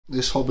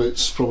This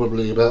Hobbit's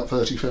probably about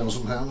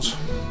 £30,000.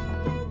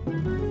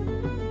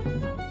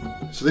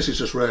 So this is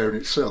just rare in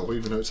itself,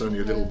 even though it's only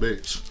a little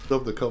bit.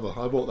 Love the cover.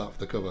 I bought that for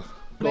the cover.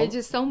 Uma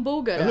edição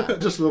búlgara. I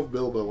just love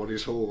Bilbo on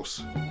his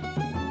horse.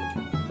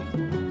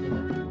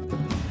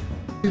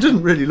 He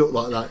doesn't really look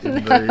like that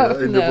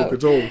in the book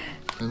at all.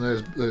 And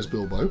there's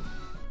Bilbo.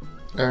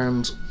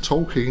 And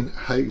Tolkien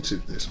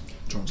hated this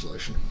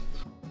translation.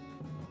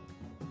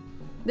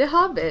 The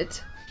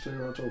Hobbit. See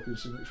our Tolkien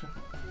signature.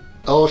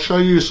 I'll show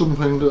you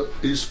something that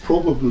is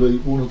probably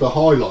one of the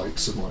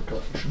highlights of my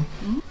collection.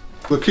 Mm-hmm.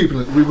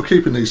 We were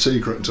keeping these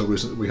secret until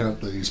recently we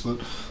had these, but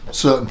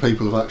certain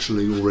people have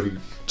actually already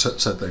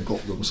said they've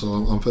got them, so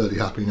I'm fairly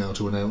happy now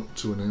to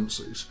announce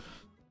these.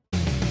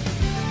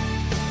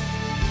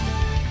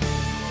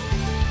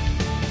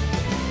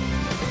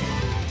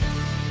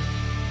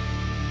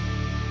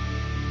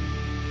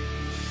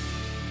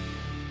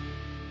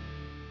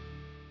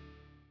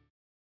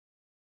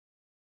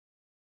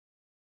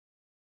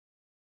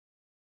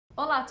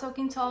 Olá,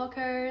 Tolkien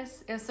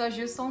Talkers! Eu sou a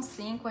Gilson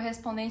Sim,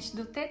 correspondente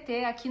do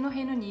TT aqui no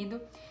Reino Unido,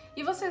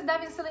 e vocês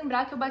devem se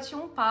lembrar que eu bati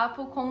um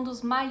papo com um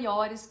dos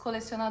maiores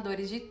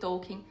colecionadores de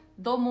Tolkien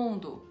do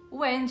mundo,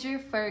 o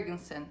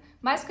Ferguson,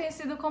 mais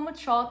conhecido como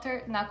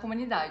Trotter na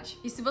comunidade.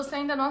 E se você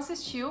ainda não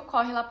assistiu,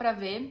 corre lá pra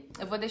ver,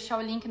 eu vou deixar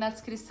o link na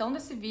descrição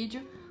desse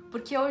vídeo,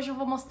 porque hoje eu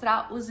vou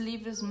mostrar os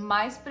livros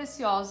mais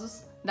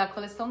preciosos da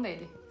coleção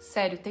dele.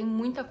 Sério, tem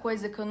muita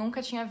coisa que eu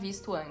nunca tinha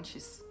visto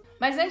antes.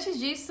 Mas antes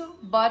disso,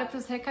 bora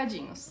pros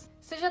recadinhos.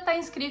 Você já está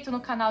inscrito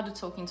no canal do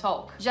Tolkien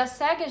Talk? Já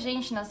segue a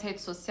gente nas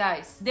redes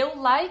sociais? Deu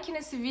like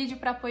nesse vídeo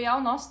para apoiar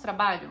o nosso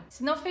trabalho?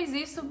 Se não fez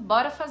isso,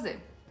 bora fazer!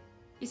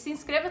 E se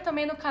inscreva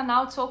também no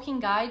canal Tolkien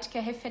Guide, que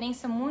é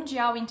referência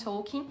mundial em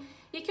Tolkien,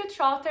 e que o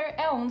Trotter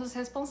é um dos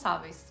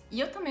responsáveis. E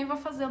eu também vou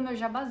fazer o meu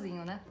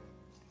jabazinho, né?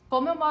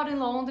 Como eu moro em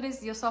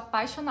Londres e eu sou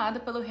apaixonada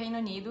pelo Reino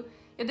Unido,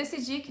 eu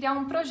decidi criar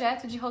um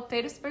projeto de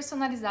roteiros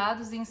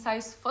personalizados e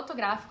ensaios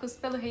fotográficos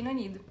pelo Reino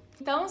Unido.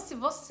 Então, se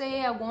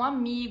você, algum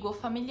amigo ou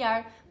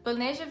familiar,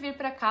 planeja vir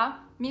pra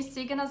cá, me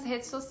siga nas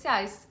redes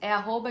sociais, é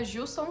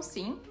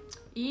 @gilsonsim,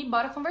 e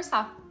bora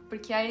conversar,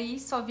 porque aí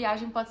sua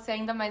viagem pode ser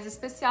ainda mais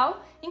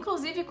especial,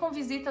 inclusive com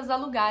visitas a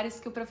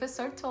lugares que o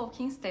professor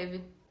Tolkien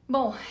esteve.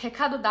 Bom,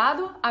 recado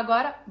dado,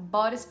 agora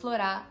bora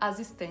explorar as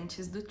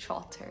estantes do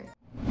Trotter.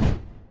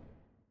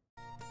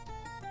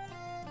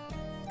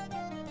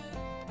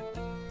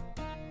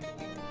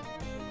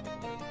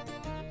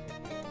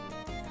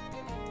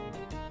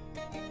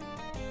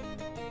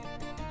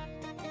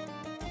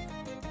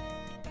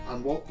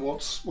 And what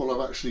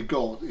I've actually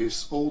got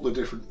is all the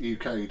different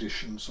UK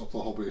editions of The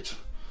Hobbit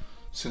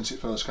since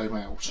it first came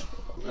out.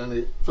 And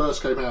it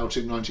first came out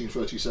in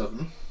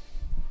 1937.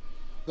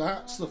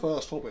 That's the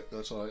first Hobbit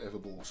that I ever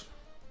bought.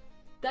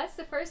 That's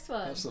the first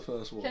one? That's the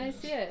first one. Can I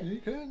see it?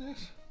 You can,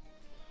 yes.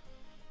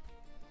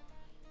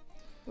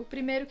 O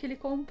primeiro que ele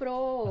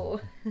comprou.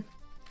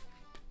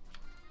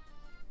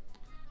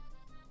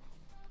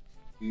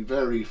 The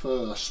very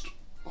first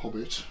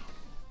Hobbit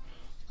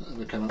that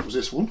ever came out was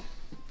this one.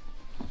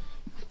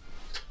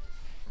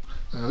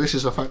 Now this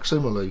is a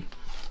facsimile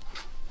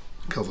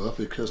cover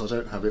because I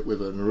don't have it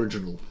with an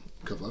original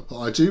cover, but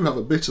I do have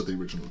a bit of the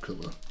original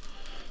cover.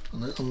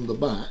 And then on the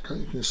back,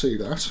 you can see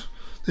that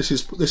this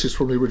is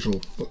from the original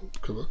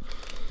cover.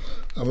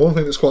 And one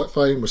thing that's quite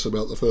famous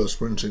about the first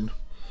printing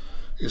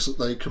is that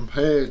they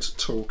compared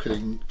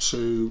Tolkien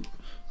to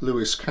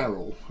Lewis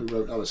Carroll, who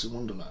wrote Alice in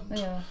Wonderland.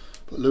 Yeah.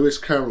 But Lewis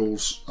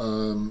Carroll's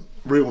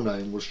real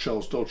name was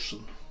Charles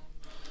Dodgson,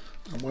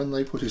 and when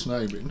they put his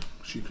name in,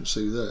 as you can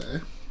see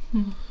there,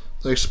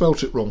 they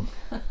spelt it wrong.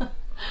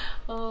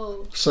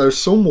 Oh. So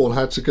someone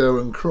had to go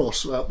and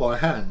cross out by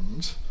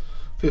hand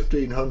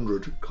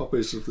 1,500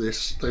 copies of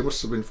this. They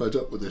must have been fed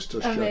up with this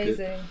dust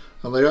jacket,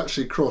 and they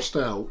actually crossed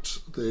out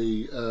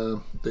the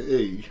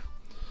E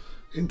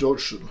in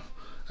Dodgson.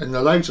 In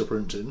the later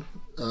printing,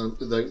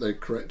 they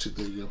corrected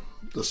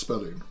the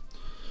spelling,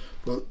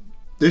 but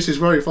this is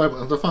very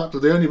famous, and the fact that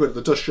the only bit of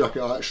the dust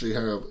jacket I actually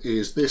have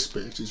is this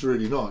bit is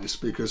really nice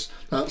because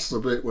that's the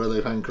bit where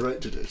they've hand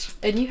corrected it.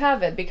 And you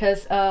have it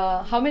because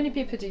how many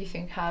people do you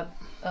think have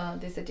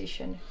this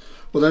edition?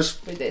 Well,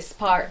 there's with this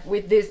part,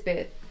 with this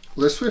bit.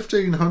 Well, there's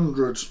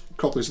 1,500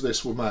 copies of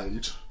this were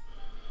made,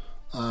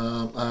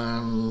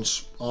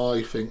 and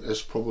I think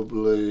there's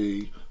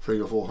probably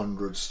 300 or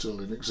 400 still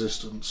in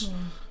existence.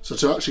 So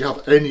to actually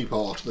have any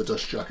part of the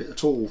dust jacket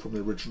at all from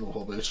the original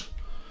Hobbit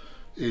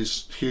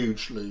is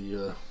hugely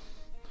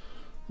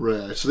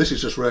rare. So this is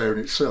just rare in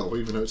itself,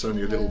 even though it's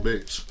only a little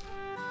bit.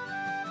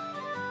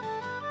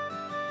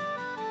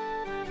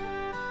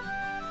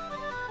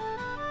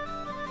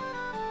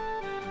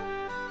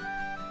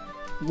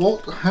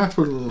 What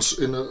happens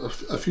in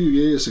a few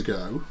years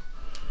ago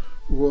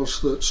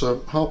was that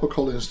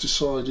HarperCollins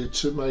decided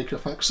to make a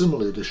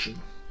facsimile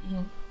edition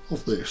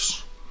of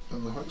this,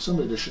 and the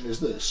facsimile edition is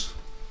this.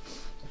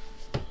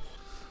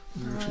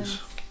 There it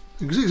is.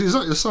 It's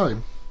exactly the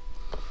same.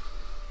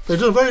 They've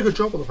done a very good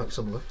job on the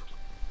facsimile.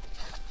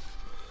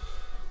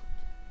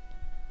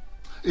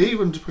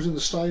 Even to putting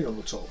the stain on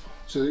the top.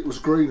 So it was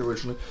green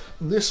originally,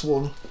 and this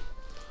one,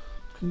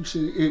 can you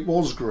see? It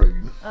was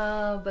green.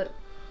 But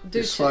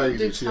it's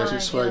faded. Yes,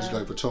 it's faded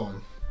over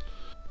time.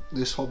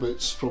 This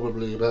Hobbit's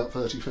probably about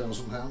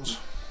 £30,000.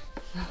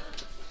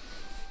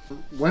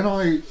 One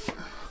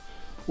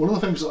of the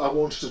things that I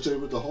wanted to do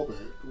with the Hobbit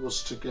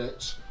was to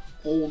get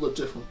all the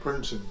different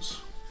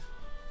printings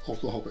of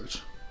the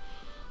Hobbit.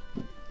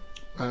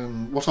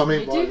 And what I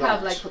mean by that, you do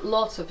have like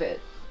lots of it.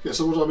 Yeah.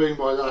 So what I mean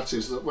by that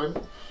is that when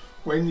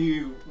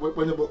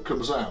a book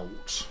comes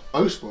out,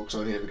 most books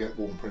only ever get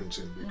one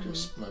printing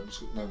because no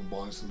one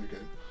buys them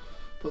again.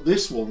 But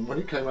this one, when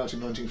it came out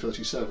in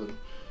 1937,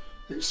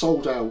 it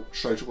sold out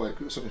straight away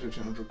because it's only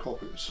 1,500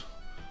 copies,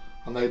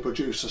 and they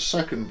produced a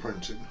second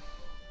printing,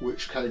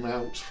 which came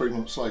out 3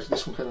 months later.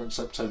 This one came out in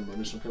September,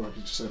 and this one came out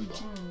in December.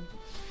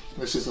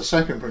 This is the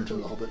second printing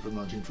of the Hobbit from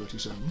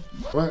 1937.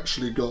 I've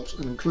actually got,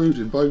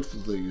 including both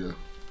of the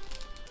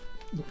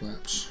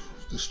flaps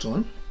this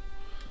time.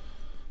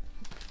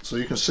 So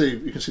you can see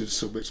there's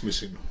still bits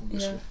missing on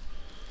this one.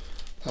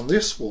 And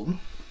this one,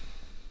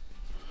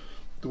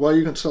 the way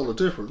you can tell the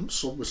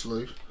difference,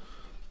 obviously,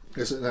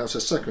 is that now it's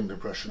a second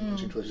impression,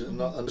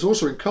 1920, and it's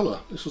also in colour.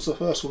 This was the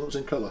first one that was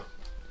in colour.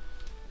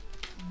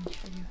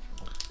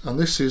 And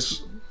this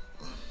is,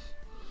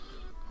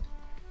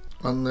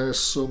 and there's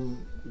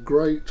some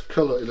great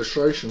colour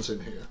illustrations in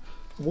here.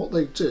 And what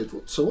they did,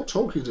 so what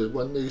Tolkien did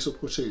when these are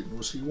put in,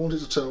 was he wanted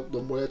to tell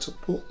them where to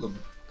put them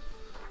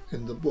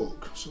in the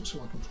book. So let's see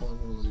if I can find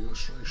one of the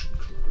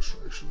colour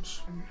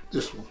illustrations.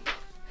 This one.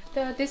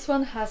 This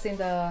one has in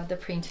the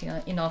printing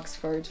in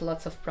Oxford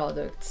lots of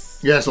products.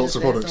 Yes, lots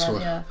of products.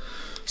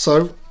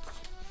 So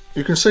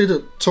you can see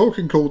that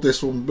Tolkien called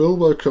this one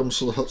Bilbo Comes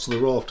to the Huts of the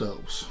Raft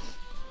Elves.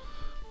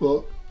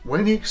 But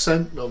when he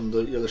sent them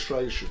the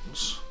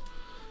illustrations,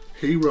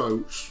 he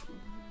wrote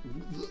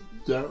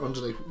there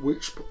underneath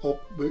which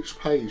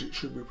page it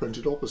should be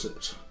printed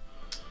opposite.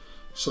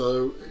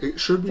 So it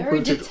should be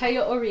very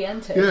detail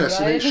oriented. Yes,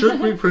 right? and it should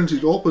be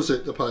printed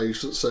opposite the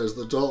page that says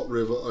the dark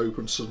river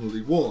opened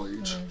suddenly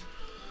wide.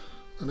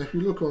 And if you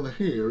look on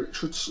here,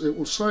 it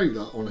will say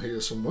that on here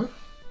somewhere.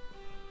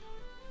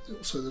 It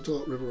will say the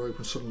dark river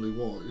opened suddenly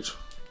wide.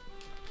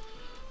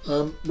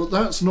 But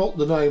that's not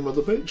the name of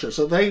the picture.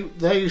 So they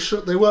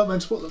weren't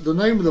meant to put the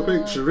name of the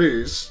picture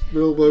is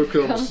Bilbo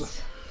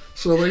Comes.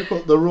 So they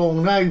put the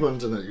wrong name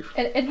underneath.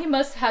 And he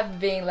must have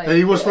been like...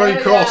 He was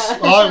very cross.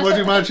 I would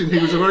imagine he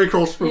was a very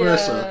cross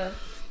professor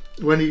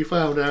when he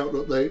found out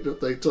that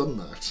they'd done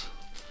that.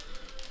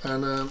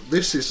 And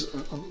this is...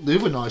 the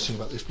other nice thing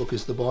about this book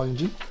is the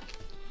binding.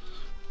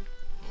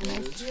 Can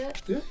I see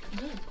it? Yeah,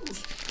 of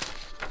course.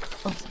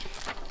 Oh,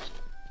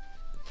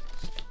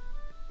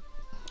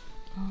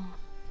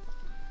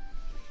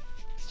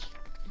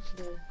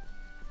 sorry.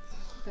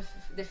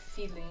 The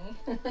feeling,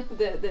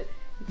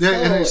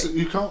 and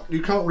you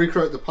can't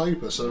recreate the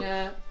paper. So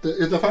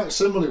the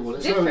facsimile one,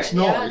 it's nice.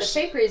 Yeah, the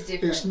paper is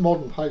different. It's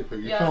modern paper.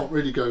 You can't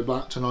really go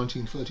back to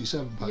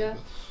 1937 paper.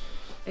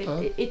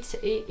 Yeah.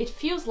 It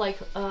feels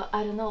like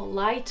I don't know,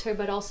 lighter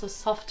but also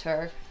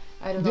softer.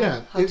 I don't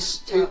know how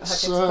to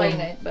explain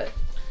it, but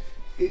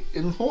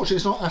unfortunately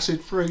it's not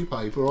acid-free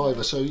paper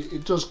either. So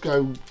it does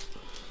go.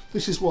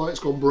 This is why it's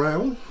gone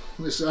brown.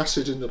 There's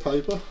acid in the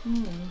paper.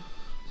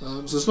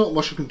 So there's not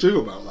much you can do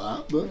about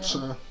that, but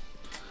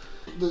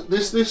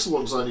this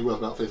one's only worth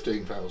about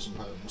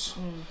 £15,000,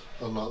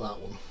 unlike that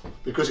one,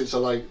 because it's a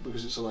late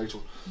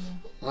one.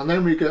 And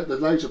then we get the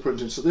later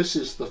printing. So this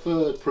is the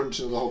third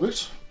printing of the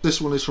Hobbit. This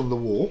one is from the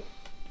war,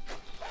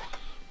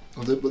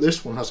 but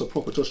this one has a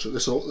proper dust jacket.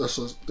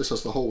 This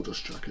has the whole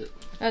dust jacket.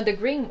 And the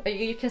green,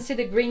 you can see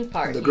the green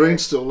part. And the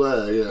green's still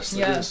there. Yes,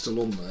 the green's still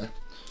on there.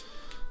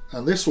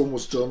 And this one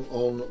was done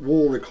on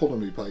war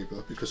economy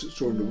paper because it's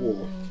during the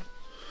war.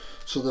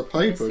 So the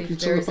paper, can you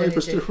tell the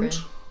paper's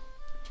different?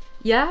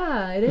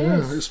 Yeah, it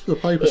is. Yeah, the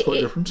paper's quite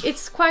different.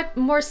 It's quite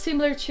more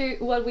similar to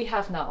what we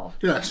have now.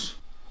 Yes.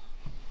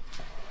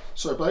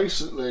 So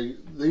basically,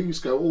 these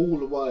go all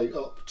the way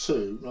up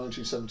to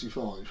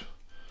 1975.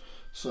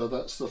 So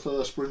that's the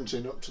first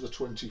printing up to the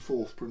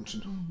 24th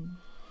printing.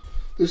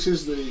 This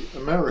is the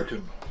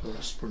American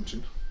first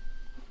printing.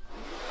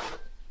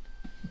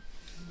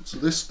 So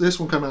this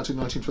one came out in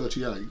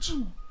 1938.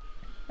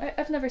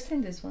 I've never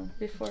seen this one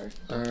before.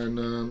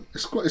 And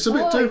it's a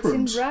bit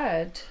different. It's in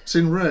red. It's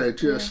in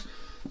red, yes.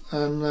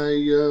 And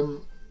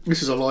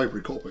this is a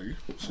library copy,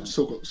 so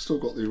it's still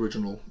got the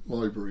original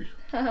library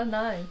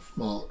nice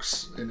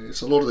marks in it.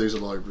 So a lot of these are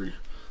library.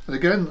 And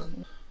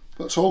again,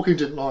 but Tolkien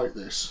didn't like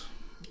this.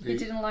 He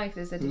didn't like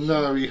this edition.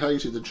 No, he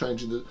hated the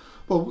changing the.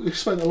 Well, he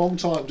spent a long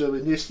time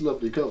doing this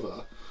lovely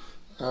cover,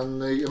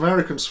 and the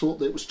Americans thought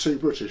that it was too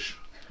British.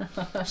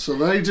 So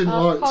they didn't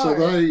like. So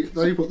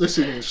they put this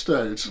in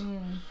instead,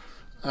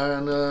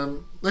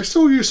 and they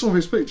still use some of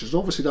his pictures.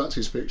 Obviously, that's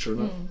his picture,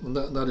 and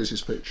that is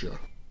his picture.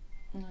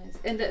 Nice.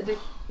 And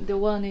the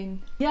one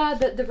in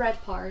the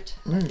red part.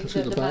 Yeah, you can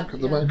see the back.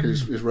 The back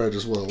is red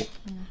as well.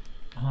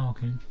 Oh,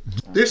 okay.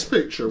 This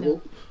picture,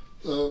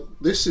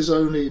 this is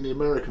only in the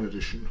American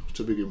edition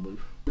to begin with.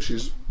 which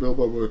is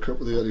Bilbo woke up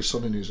with the early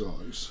sun in his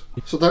eyes.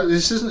 So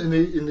this isn't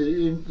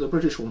in the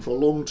British one for a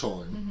long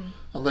time,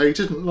 and they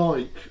didn't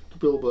like the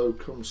Bilbo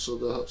comes to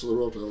the huts of the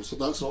Road Elves, so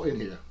that's not in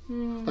here.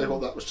 They thought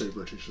that was too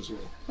British as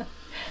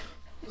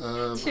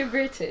well. Too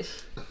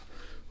British.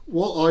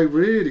 What I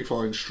really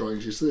find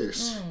strange is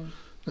this.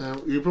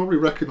 Now, you probably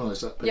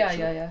recognise that picture.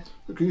 Yeah.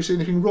 But can you see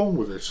anything wrong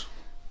with it?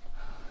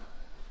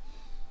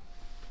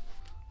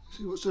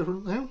 See what's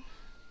different now?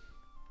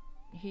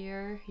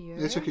 Here.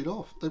 They took it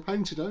off. They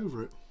painted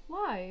over it.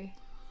 Why?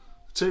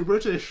 Too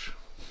British.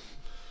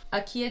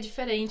 Aqui é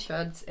diferente,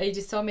 ó. A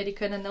edição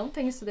americana não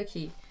tem isso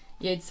daqui.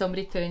 E a edição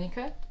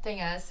britânica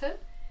tem essa.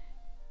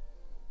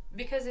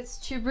 Because it's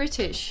too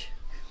British.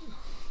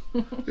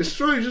 It's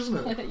strange, isn't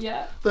it?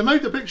 Yeah. They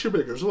made the picture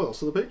bigger as well,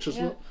 so the pictures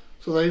look...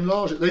 So they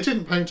enlarged it. They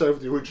didn't paint over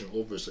the original,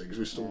 obviously, because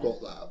we still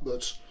got that.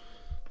 But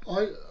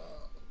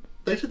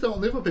they did that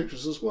on the other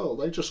pictures as well.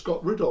 They just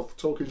got rid of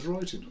Tolkien's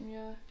writing.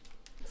 Yeah.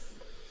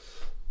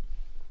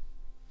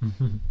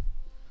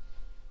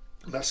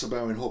 That's the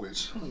bowing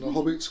Hobbit, and the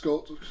Hobbit's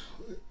got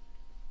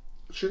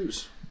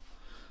shoes.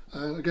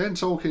 And again,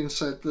 Tolkien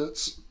said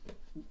that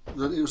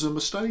it was a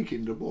mistake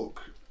in the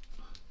book.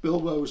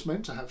 Bilbo was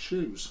meant to have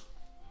shoes,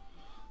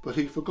 but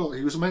he forgot.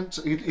 He was meant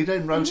to, he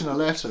then wrote in a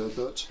letter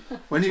that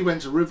when he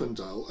went to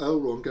Rivendell,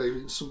 Elrond gave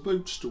him some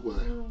boots to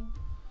wear.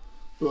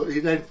 But he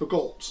then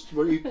forgot.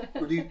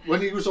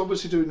 When he was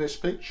obviously doing this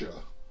picture,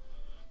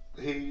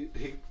 he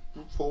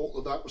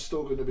thought that was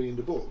still going to be in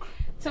the book.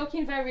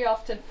 Tolkien very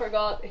often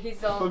forgot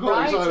his own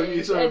writing,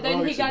 and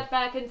then he got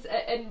back and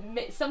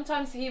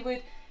sometimes he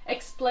would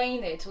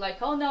explain it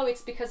like, oh no,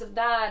 it's because of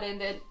that,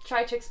 and then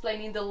try to explain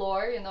in the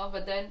lore, you know.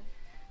 But then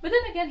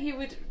again, he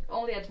would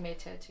only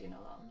admit it, you know.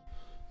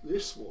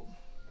 This one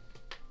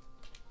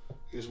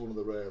is one of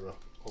the rarer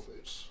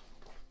Hobbits.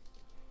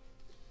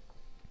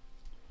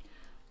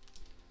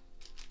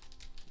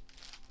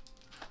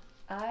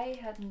 I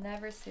had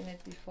never seen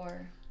it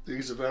before.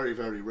 These are very,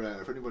 very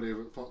rare. If anybody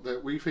ever,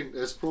 we think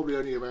there's probably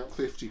only about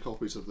 50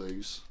 copies of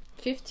these.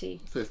 50?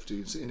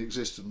 50 in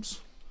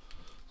existence.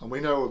 And we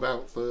know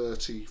about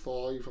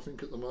 35, I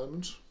think, at the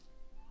moment.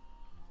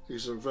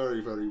 These are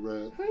very, very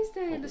rare. Who is the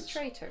Hobbits.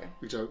 illustrator?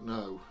 We don't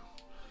know.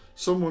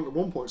 Someone at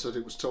one point said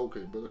it was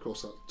Tolkien, but of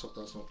course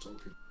that's not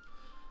Tolkien.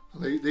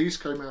 And these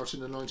came out in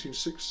the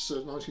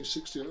 1960s,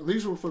 1960. And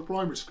these were for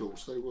primary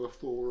schools. They were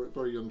for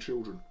very young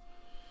children.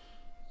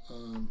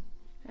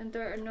 And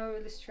there are no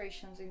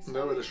illustrations inside.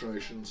 No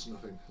illustrations,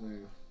 nothing. No.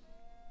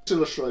 This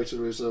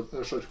illustrator is an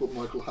illustrator called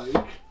Michael Haig,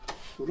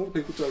 who a lot of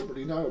people don't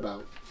really know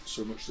about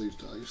so much these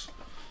days.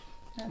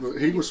 But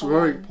he was a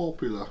very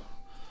popular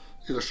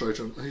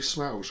illustrator, and he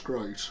smells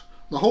great.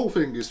 The whole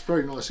thing is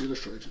very nicely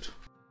illustrated.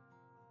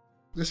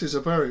 It's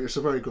a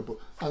very good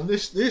book, and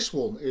this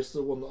one is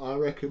the one that I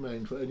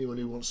recommend for anyone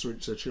who wants to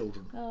reach their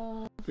children,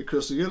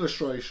 because the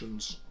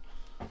illustrations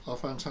are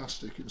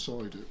fantastic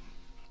inside it.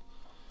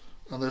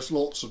 And there's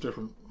lots of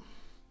different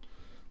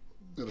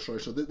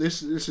illustrations.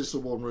 This is the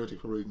one really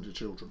for reading to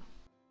children.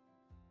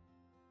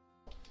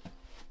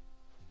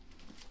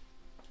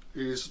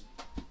 It is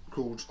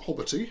called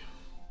Hobbity.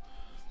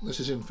 This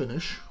is in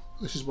Finnish.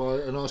 This is by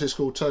an artist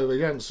called Tove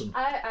Jansson.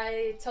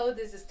 I told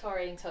this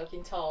story in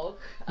Tolkien Talk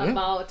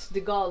about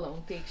the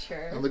Gollum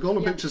picture. And the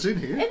Gollum picture's in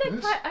here.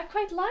 And I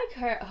quite like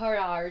her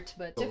art,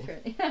 but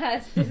different.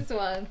 Yes, this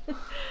one.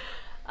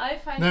 I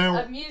find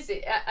it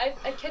amusing.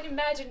 I can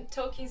imagine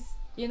Tolkien's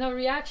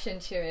reaction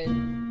to it.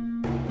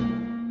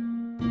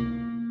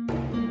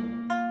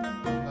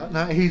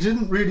 Now, he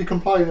didn't really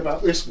complain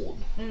about this one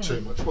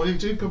too much. What he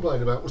did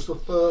complain about was the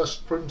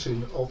first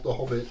printing of The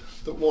Hobbit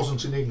that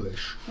wasn't in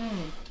English.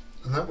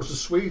 And that was the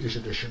Swedish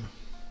edition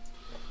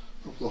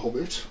of The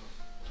Hobbit.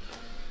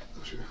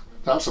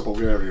 That's a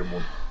Bulgarian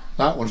one.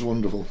 That one's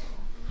wonderful.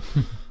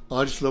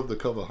 I just love the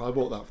cover. I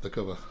bought that for the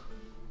cover.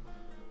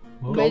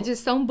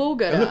 Edição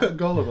búlgara. And look at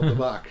Gollum on the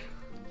back.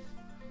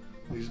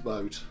 His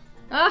boat.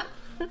 Ah,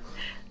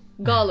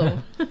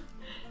 Gollum.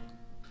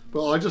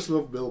 But I just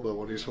love Bilbo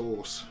on his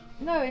horse.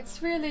 No,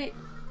 it's really...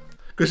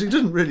 Because he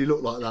doesn't really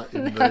look like that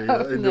in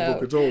the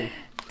book at all.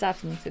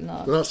 Definitely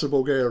not. But that's the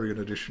Bulgarian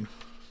edition.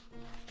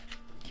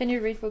 Can you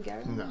read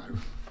Bulgarian? No.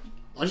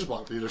 I just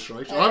like the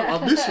illustration.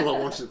 This one I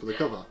wanted it for the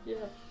cover. Yeah.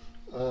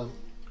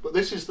 But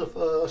this is the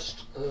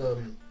first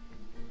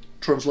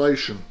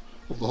translation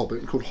of The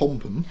Hobbit called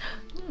Hompen.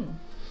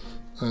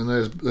 And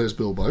there's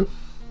Bilbo.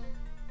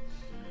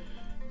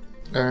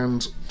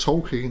 And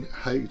Tolkien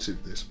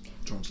hated this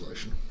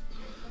translation.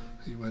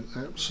 He went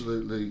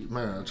absolutely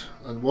mad.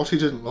 And what he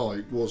didn't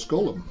like was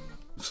Gollum.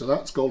 So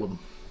that's Gollum.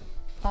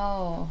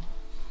 Oh,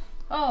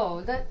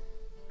 that...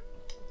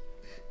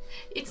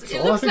 It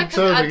So looks I think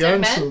like Tove an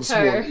Jansson's one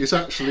Adventure. is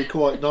actually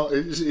quite not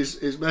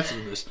is better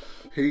than this.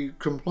 He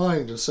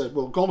complained and said,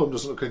 well, Gollum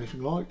doesn't look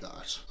anything like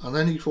that. And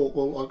then he thought,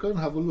 well, I'll go and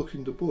have a look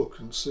in the book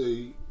and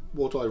see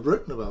what I've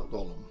written about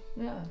Gollum.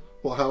 Yeah.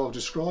 Or how I've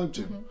described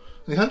him.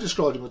 And he hadn't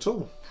described him at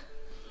all.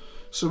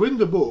 So in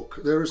the book,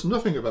 there is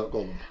nothing about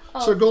Gollum.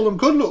 So Gollum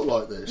could look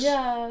like this.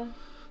 Yeah.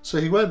 So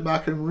he went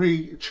back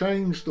and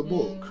changed the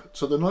book.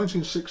 So the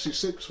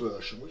 1966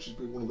 version, which has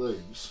been one of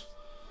these,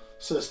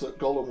 says that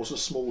Gollum was a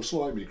small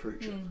slimy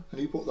creature, and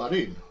he put that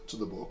in to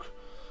the book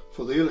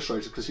for the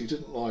illustrator because he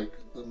didn't like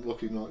them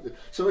looking like this.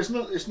 So it's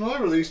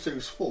neither of these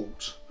two's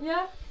fault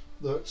that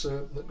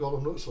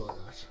Gollum looks like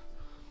that.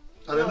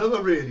 And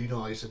another really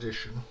nice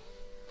edition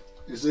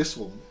is this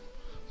one.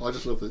 I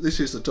just love it. This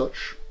is the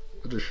Dutch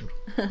edition.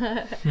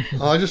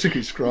 I just think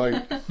it's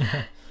great.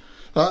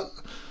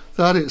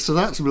 That is, so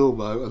that's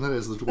Bilbo, and then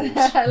there's the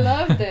dwarves. I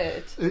loved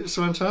it. It's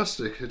a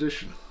fantastic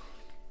edition.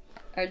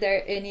 Are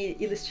there any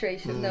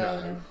illustrations?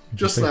 No.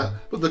 Just that,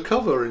 but the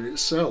cover in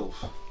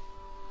itself.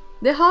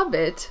 The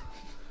Hobbit.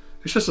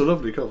 It's just a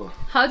lovely cover.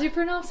 How do you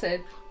pronounce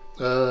it?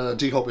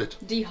 Die Hobbit.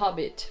 Die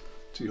Hobbit.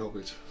 Die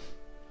Hobbit.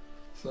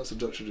 So that's a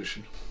Dutch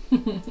edition.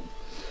 And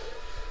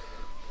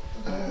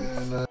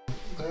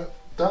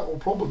that will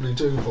probably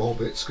do for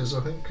Hobbits, because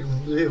I think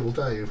in the here all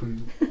day if we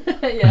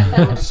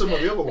go on to some of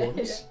the other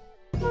ones.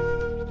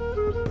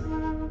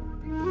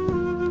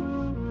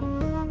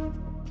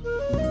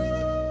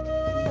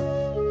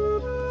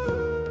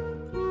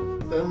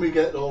 Then we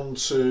get on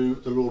to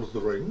the Lord of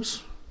the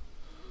Rings,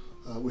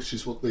 which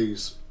is what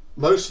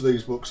most of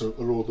these books are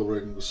Lord of the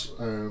Rings,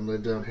 and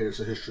then down here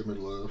is a history of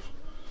Middle-earth,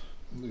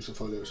 and these are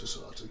Folio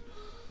Society.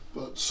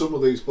 But some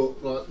of these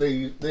books, like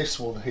this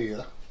one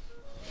here,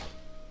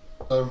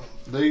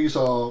 these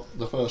are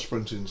the first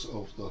printings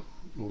of the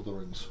Lord of the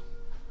Rings.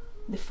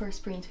 The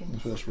first printings?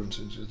 The first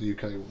printings, the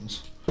UK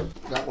ones.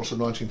 That one's from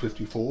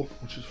 1954,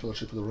 which is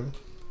Fellowship of the Ring.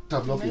 They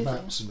have lovely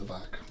maps in the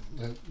back.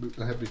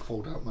 They have big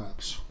fold-out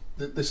maps.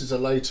 This is a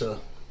later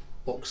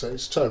box set.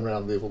 It's turned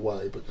around the other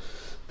way, but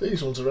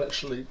these ones are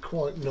actually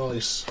quite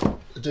nice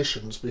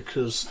additions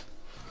because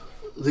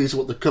these are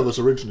what the covers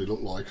originally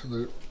looked like.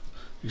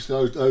 You see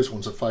those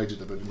ones have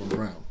faded a bit and gone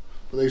around,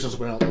 but these ones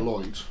have been out the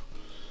light.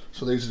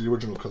 So these are the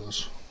original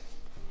colours,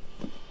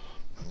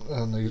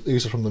 and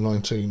these are from the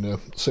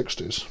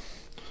 1960s.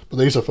 But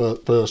these are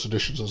first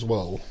editions as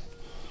well.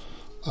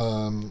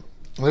 And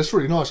it's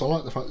really nice. I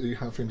like the fact that you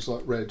have things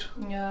like red.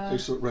 Yeah.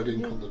 These sort of red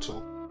ink on the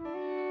top.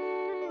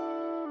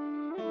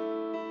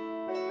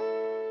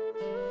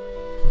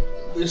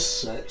 This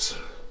set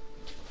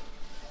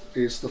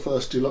is the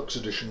first deluxe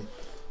edition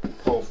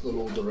of the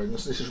Lord of the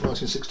Rings. This is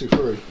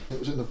 1963. It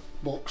was in the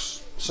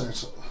box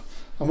set.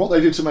 And what they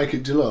did to make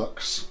it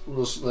deluxe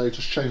was they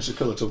just changed the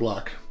colour to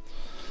black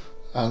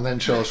and then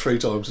charged 3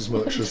 times as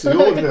much as the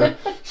ordinary.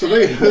 So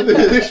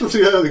this was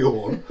the earlier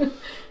one.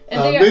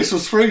 And this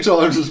was 3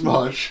 times as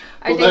much,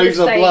 but these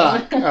are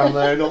black and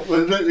they're not,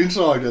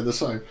 inside they're the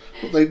same.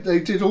 But they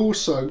did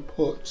also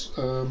put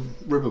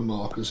ribbon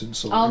markers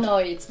inside. Oh no,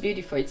 it's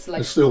beautiful. It's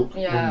like, it's still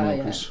ribbon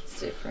markers. It's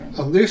different.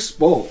 And this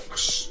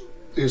box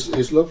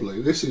is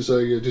lovely. This is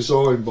a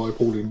design by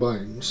Pauline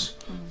Baines.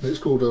 It's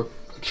called a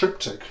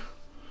triptych.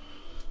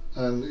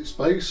 And it's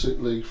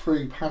basically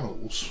 3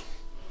 panels.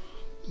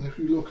 And if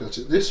you look at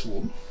it, this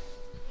one,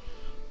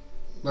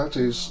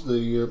 that's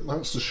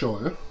the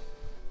Shire,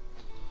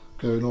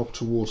 going off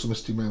towards the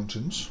Misty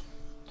Mountains,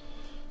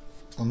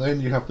 and then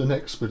you have the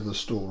next bit of the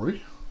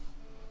story.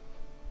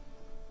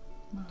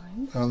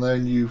 Nice. And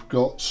then you've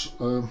got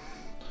go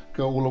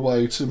all the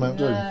way to Mount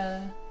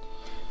Doom.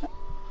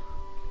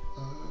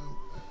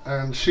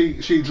 And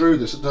she drew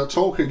this.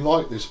 Tolkien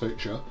liked this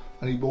picture,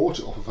 and he bought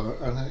it off of her,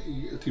 and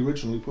he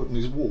originally put it in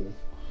his wall.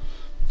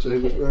 So he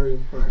was very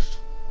impressed.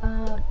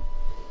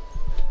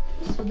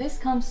 So this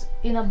comes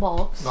in a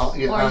box.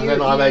 And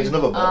then I made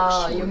another box.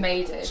 Oh, you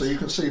made it. So you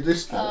can see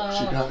this box.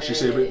 You can actually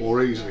see a bit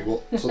more easily.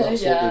 So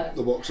that's what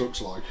the box looks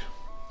like.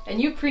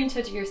 And you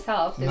printed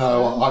yourself?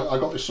 I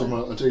got this from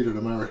a dealer in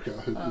America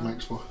who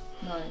makes one.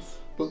 Nice.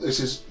 But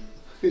it's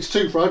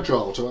too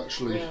fragile to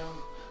actually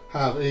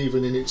have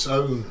even in its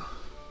own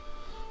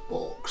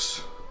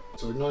box.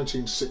 So in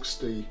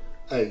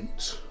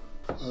 1968,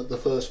 the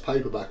first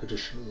paperback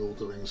edition of Lord of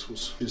the Rings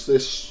is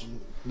this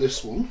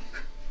one,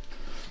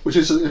 which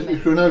is, if you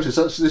can notice,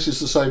 this is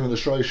the same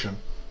illustration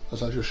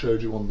as I just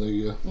showed you on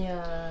the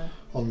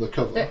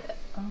cover.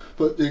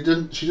 But she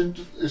didn't.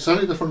 It's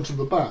only the front and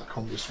the back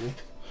on this one.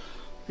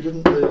 He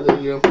didn't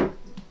really.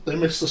 They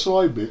missed the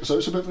side bit, so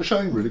it's a bit of a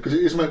shame really, because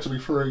it is meant to be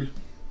 3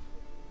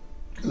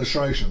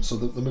 illustrations, so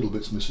that the middle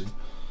bit's missing.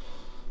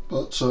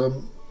 But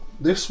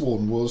this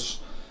one was,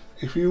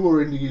 if you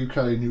were in the UK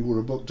and you were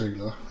a book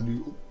dealer and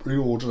you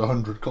pre-ordered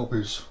 100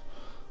 copies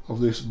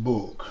of this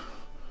book,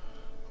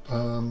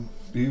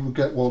 you would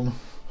get one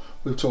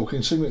with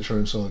Tolkien's signature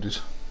inside it.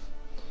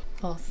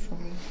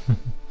 Awesome.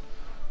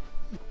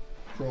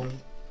 From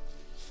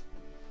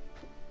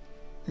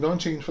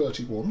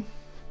 1931,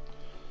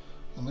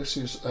 and this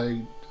is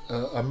a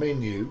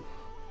menu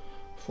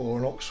for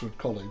an Oxford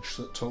college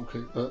for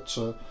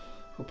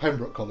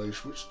Pembroke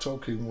College, which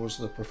Tolkien was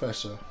the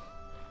professor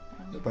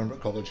at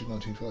Pembroke College in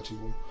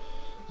 1931.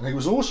 And he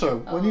was also,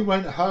 when he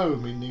went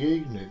home in the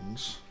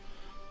evenings,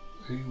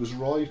 he was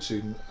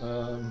writing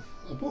a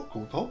book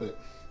called Hobbit.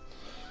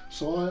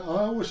 So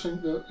I always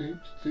think that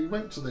he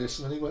went to this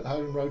and then he went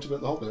home and wrote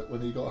about the Hobbit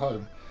when he got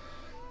home.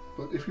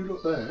 But if you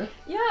look there,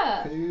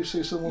 yeah, can you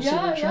see someone's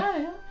signature?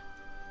 Yeah.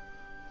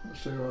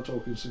 Let's do our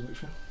Tolkien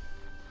signature.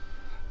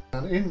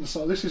 And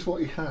so this is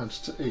what he had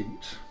to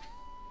eat.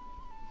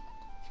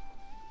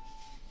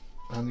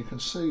 And you can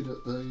see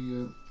that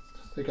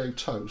they gave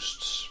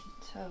toasts.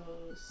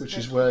 Which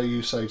is where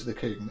you say to the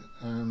king.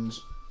 And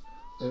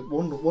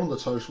one of the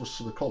toasts was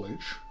to the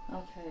college.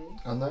 Okay.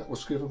 And that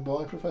was given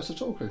by Professor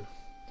Tolkien.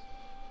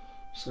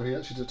 So he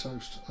actually did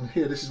toast. And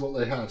here, this is what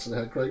they had. So they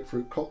had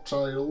grapefruit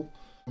cocktail.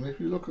 And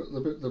if you look at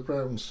the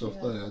brown stuff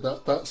there,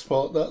 that's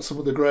some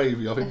of the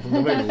gravy, I think, from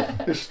the meal.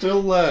 It's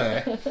still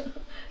there.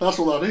 That's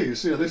what that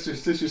is. Yeah, this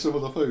is some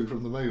of the food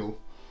from the meal.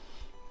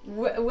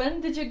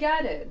 When did you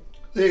get it?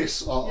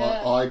 This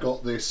I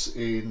got this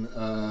in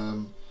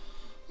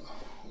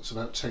it's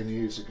about 10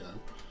 years ago.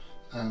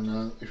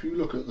 And if you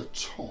look at the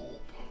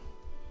top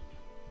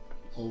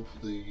of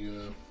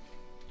the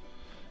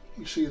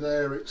you see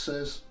there it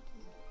says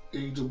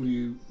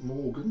E.W.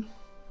 Morgan.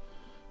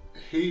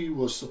 He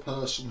was the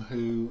person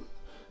who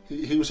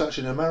he was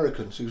actually an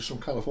American. So he was from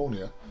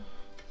California,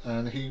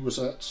 and he was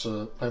at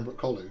Pembroke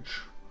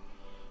College,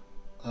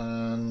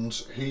 and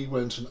he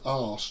went and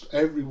asked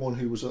everyone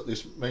who was at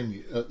this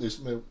menu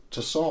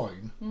to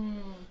sign.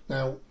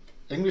 Now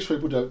English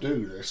people don't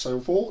do this,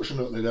 so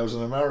fortunately there was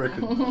an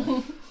American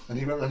there, and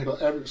he went and he got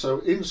so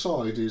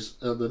inside is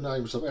the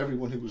names of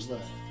everyone who was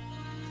there.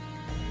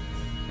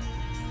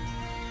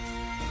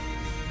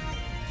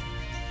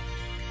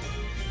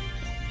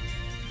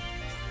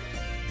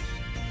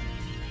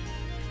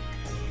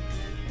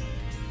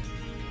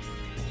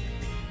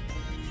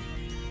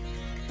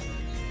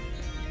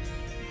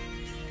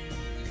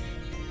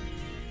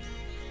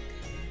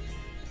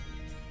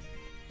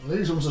 And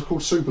these ones are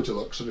called Super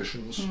Deluxe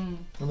editions,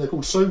 and they're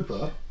called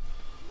Super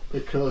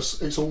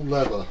because it's all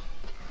leather.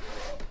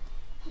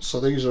 So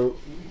these are,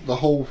 the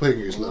whole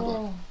thing is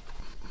leather.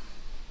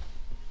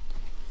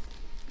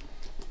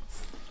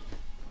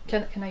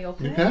 Can I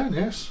open it? You can,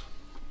 yes.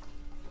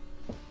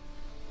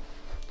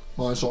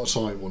 Mine's not a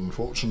signed one,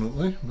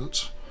 unfortunately,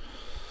 but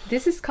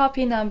this is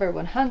copy number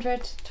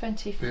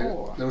 124.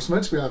 Yeah, there was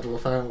meant to be out of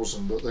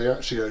 1,000, but they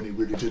actually only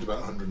really did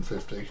about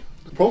 150.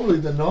 Probably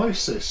the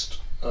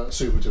nicest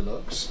Super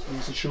Deluxe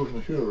is the Children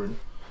of Hurin.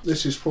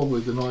 This is probably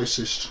the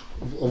nicest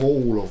of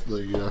all of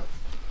the.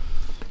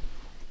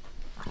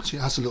 See,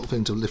 it has a little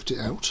thing to lift it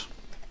out.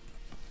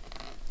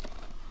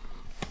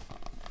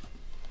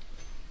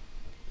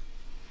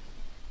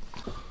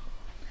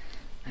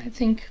 I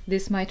think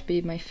this might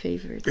be my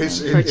favourite for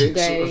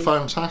today. It's a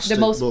fantastic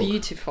The most book.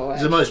 beautiful.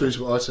 It's the most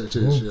beautiful, I'd say it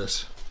is,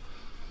 yes.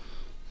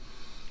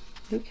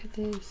 Look at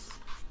this.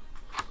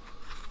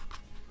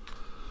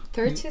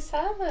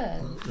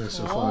 37. Yes,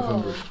 so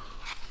 500.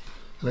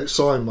 And it's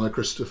signed by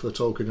Christopher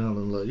Tolkien and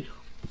Alan Lee.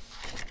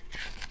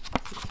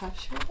 Did you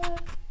capture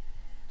that?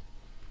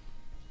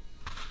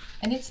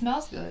 And it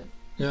smells good.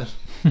 Yes.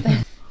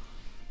 Nice.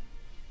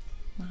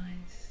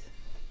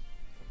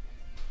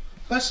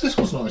 This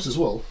was nice as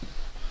well.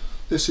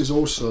 This is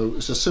also,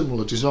 it's a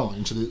similar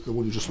design to the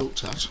one you just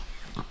looked at.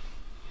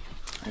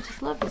 I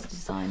just love this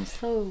design, it's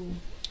so...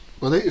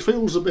 Well, it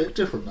feels a bit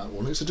different, that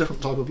one. It's a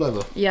different type of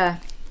leather. Yeah.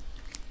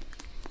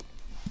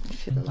 I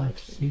feel the light.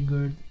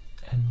 Sigurd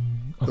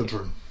and...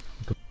 Gudrun.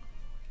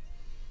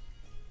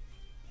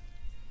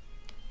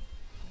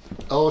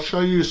 I'll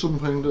show you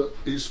something that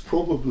is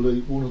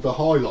probably one of the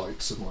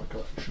highlights of my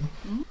collection,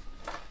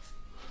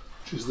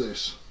 which is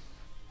this.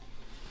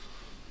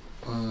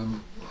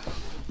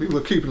 We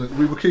were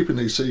keeping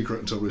these secret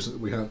until recently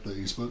we had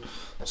these, but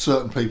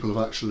certain people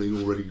have actually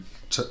already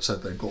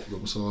said they've got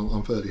them, so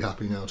I'm fairly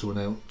happy now to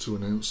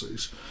announce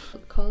these.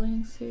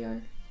 Callings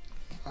here.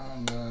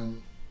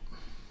 And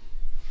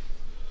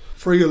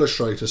 3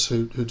 illustrators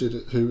who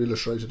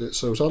illustrated it.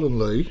 So it was Alan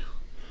Lee.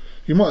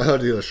 You might have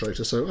heard the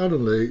illustrator. So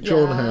Alan Lee,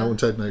 John Howe, and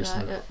Ted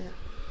Naismith. Yeah.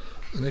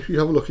 And if you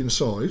have a look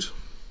inside,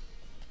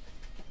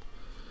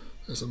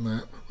 there's a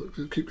map.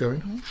 Keep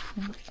going.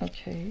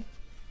 Okay.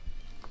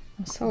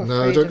 I'm so afraid.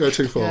 No, don't go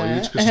too far.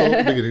 You can start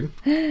at the beginning.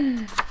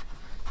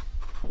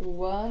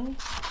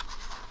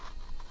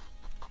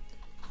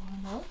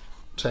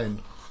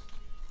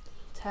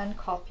 10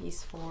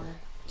 copies for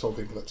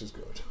Tolkien Collector's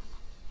Guide.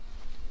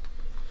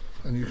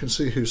 And you can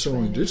see who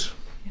signed it.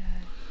 Yeah.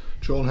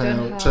 John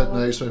Howe, Ted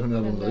Naismith and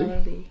Alan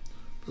Lee.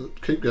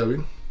 But keep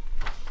going.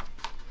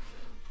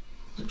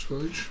 Next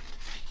page.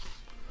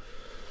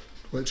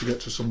 Wait to get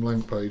to some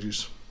blank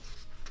pages.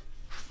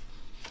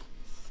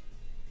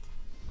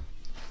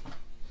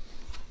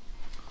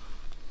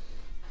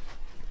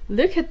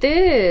 Look at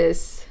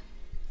this.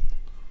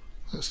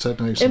 That's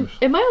Ted Naismith.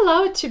 Am I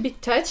allowed to be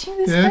touching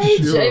this page?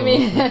 You are. I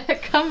mean,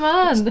 come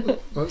on.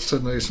 That's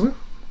Ted Naismith.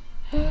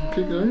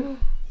 Keep going.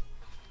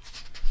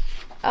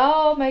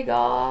 Oh my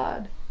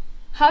god.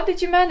 How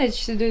did you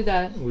manage to do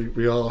that?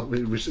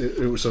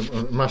 It was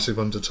a massive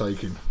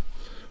undertaking.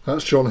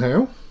 That's John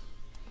Howe.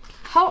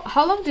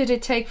 How long did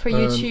it take for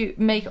you to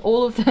make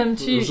all of them?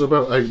 It was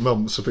about 8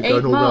 months of it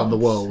going all around the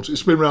world.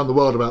 It's been around the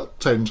world about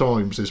 10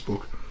 times, this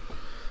book.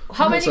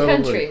 How many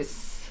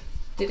countries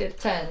did it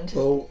tend?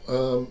 Well,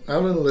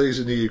 Alan Lee's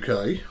in the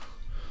UK,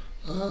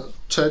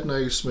 Ted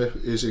Naismith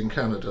is in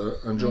Canada,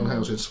 and John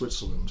Howe's in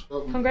Switzerland.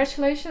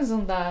 Congratulations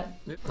on that.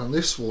 And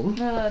this one,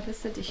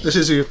 this edition. this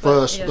is the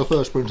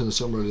first print in the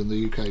summary in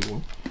the UK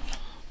one.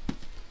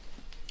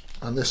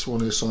 And this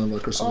one is signed by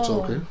Christopher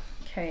Tolkien.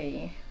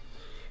 Okay.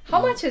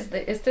 How much is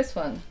this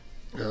one?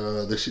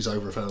 This is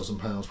over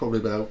 £1,000, probably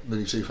about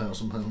nearly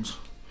 £2,000.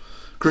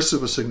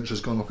 Christopher's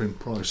signature's gone up in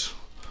price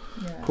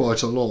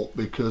quite a lot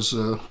because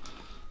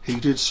he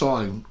did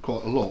sign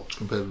quite a lot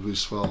compared with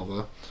his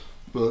father,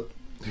 but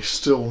he's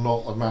still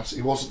not a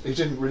massive. He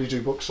didn't really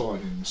do book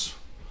signings.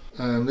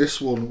 And this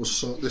one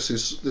was this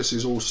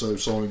is also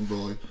signed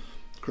by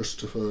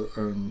Christopher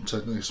and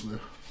Ted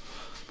Naismith,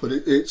 but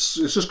it's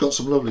just got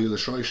some lovely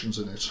illustrations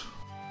in it.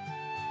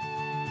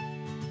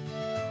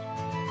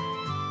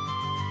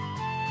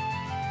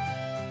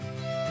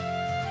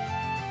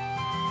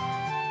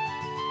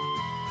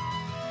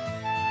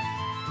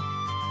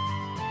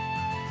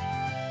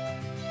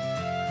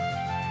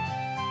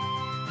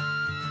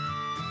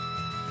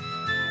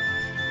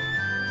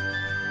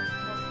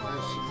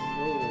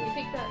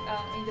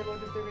 In the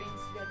Lord of the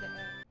Rings.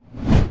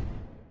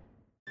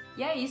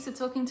 E é isso,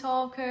 Tolkien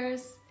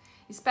Talkers!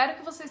 Espero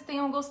que vocês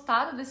tenham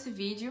gostado desse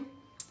vídeo.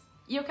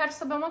 E eu quero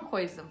saber uma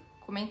coisa,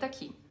 comenta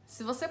aqui.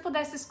 Se você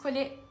pudesse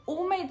escolher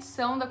uma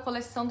edição da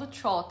coleção do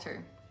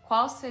Trotter,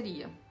 qual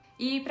seria?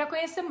 E para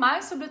conhecer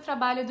mais sobre o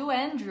trabalho do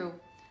Andrew,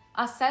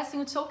 acessem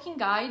o Tolkien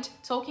Guide,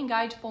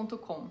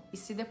 tolkienguide.com. E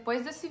se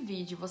depois desse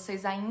vídeo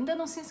vocês ainda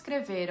não se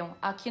inscreveram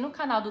aqui no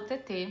canal do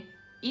TT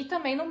e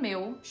também no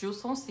meu,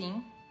 Jusson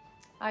Sim,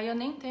 aí eu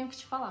nem tenho o que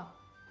te falar.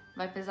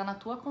 Vai pesar na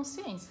tua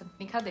consciência.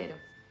 Brincadeira.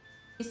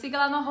 Me siga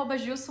lá no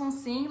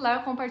 @JussonSim. Lá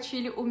eu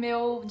compartilho o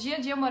meu dia a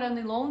dia morando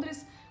em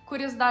Londres,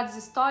 curiosidades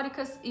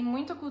históricas e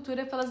muita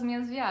cultura pelas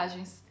minhas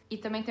viagens. E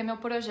também tem meu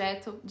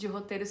projeto de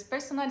roteiros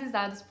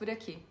personalizados por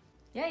aqui.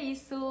 E é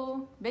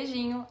isso.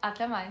 Beijinho.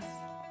 Até mais.